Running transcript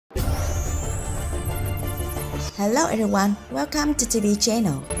Hello everyone, welcome to TV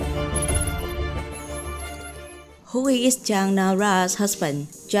channel. Who is Jang Nara's husband?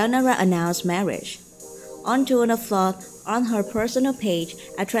 Jang Nara announced marriage. On June 4th, on her personal page,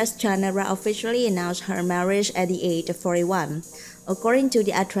 actress Jang Nara officially announced her marriage at the age of 41. According to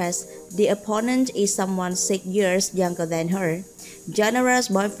the actress, the opponent is someone 6 years younger than her. Jang Nara's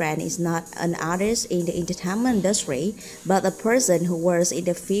boyfriend is not an artist in the entertainment industry, but a person who works in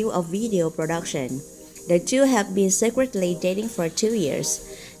the field of video production. The two have been secretly dating for 2 years.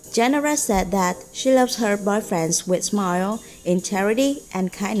 Jang Nara said that she loves her boyfriends with smile, integrity,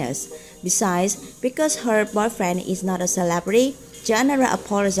 and kindness. Besides, because her boyfriend is not a celebrity, Jang Nara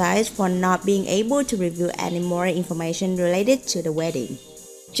apologized for not being able to reveal any more information related to the wedding.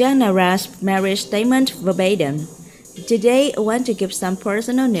 Jang Nara's marriage statement verbatim. Today, I want to give some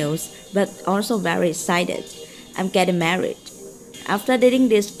personal news, but also very excited. I'm getting married. After dating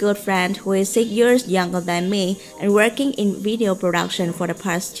this good friend who is 6 years younger than me and working in video production for the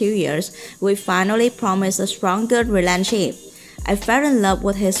past 2 years, we finally promised a stronger relationship. I fell in love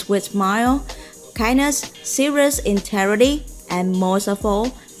with his sweet smile, kindness, serious integrity, and most of all,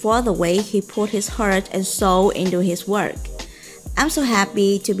 for the way he put his heart and soul into his work. I'm so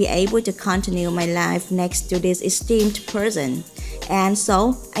happy to be able to continue my life next to this esteemed person. And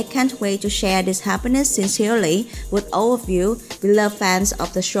so, I can't wait to share this happiness sincerely with all of you, beloved fans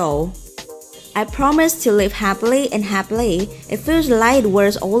of the show. I promise to live happily and happily. It feels like it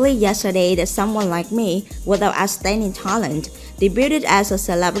was only yesterday that someone like me, without outstanding talent, debuted as a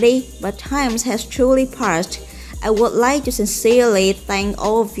celebrity, but times has truly passed. I would like to sincerely thank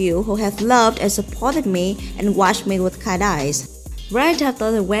all of you who have loved and supported me and watched me with kind eyes. Right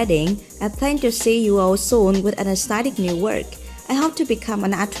after the wedding, I plan to see you all soon with an exciting new work. I hope to become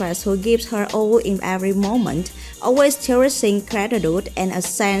an actress who gives her all in every moment, always cherishing gratitude and a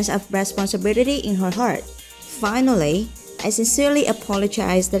sense of responsibility in her heart. Finally, I sincerely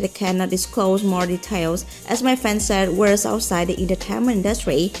apologize that I cannot disclose more details, as my fans said works outside the entertainment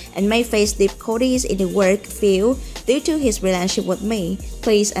industry and may face difficulties in the work field due to his relationship with me.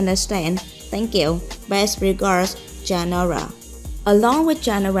 Please understand. Thank you. Best regards, Jang Nara. Along with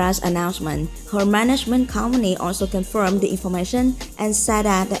Jang Nara's announcement, her management company also confirmed the information and said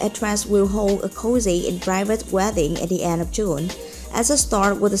that the actress will hold a cozy and private wedding at the end of June. As a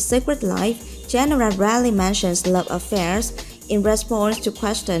star with a secret life, Jang Nara rarely mentions love affairs. In response to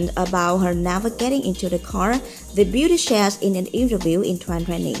questions about her never getting into the car, the beauty shares in an interview in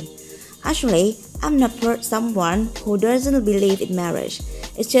 2020. Actually, I'm not someone who doesn't believe in marriage.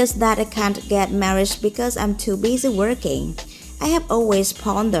 It's just that I can't get married because I'm too busy working. I have always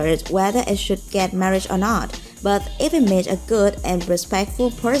pondered whether I should get married or not, but if I meet a good and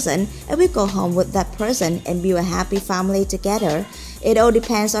respectful person, I will go home with that person and build a happy family together. It all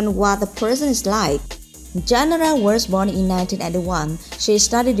depends on what the person is like. Jang Nara was born in 1981. She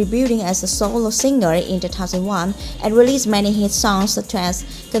started debuting as a solo singer in 2001 and released many hit songs such as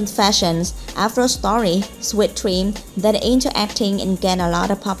Confessions, Afro Story, Sweet Dream, that into acting and gained a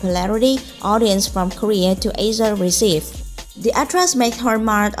lot of popularity audience from Korea to Asia received. The actress made her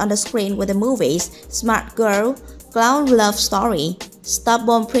mark on the screen with the movies Smart Girl, Clown Love Story,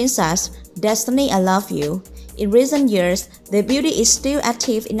 Stubborn Princess, Destiny I Love You. In recent years, the beauty is still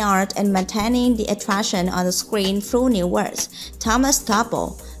active in art and maintaining the attraction on the screen through new works, Timeless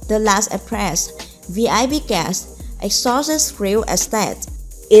Couple, The Last Empress, VIP Guest, Exorcist Real Estate.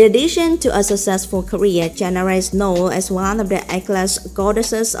 In addition to a successful career, Jang Nara is known as one of the ageless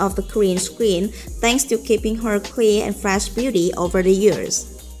goddesses of the Korean screen thanks to keeping her clean and fresh beauty over the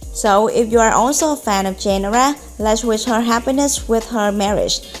years. So, if you are also a fan of Jang Nara, let's wish her happiness with her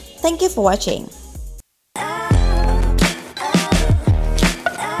marriage. Thank you for watching.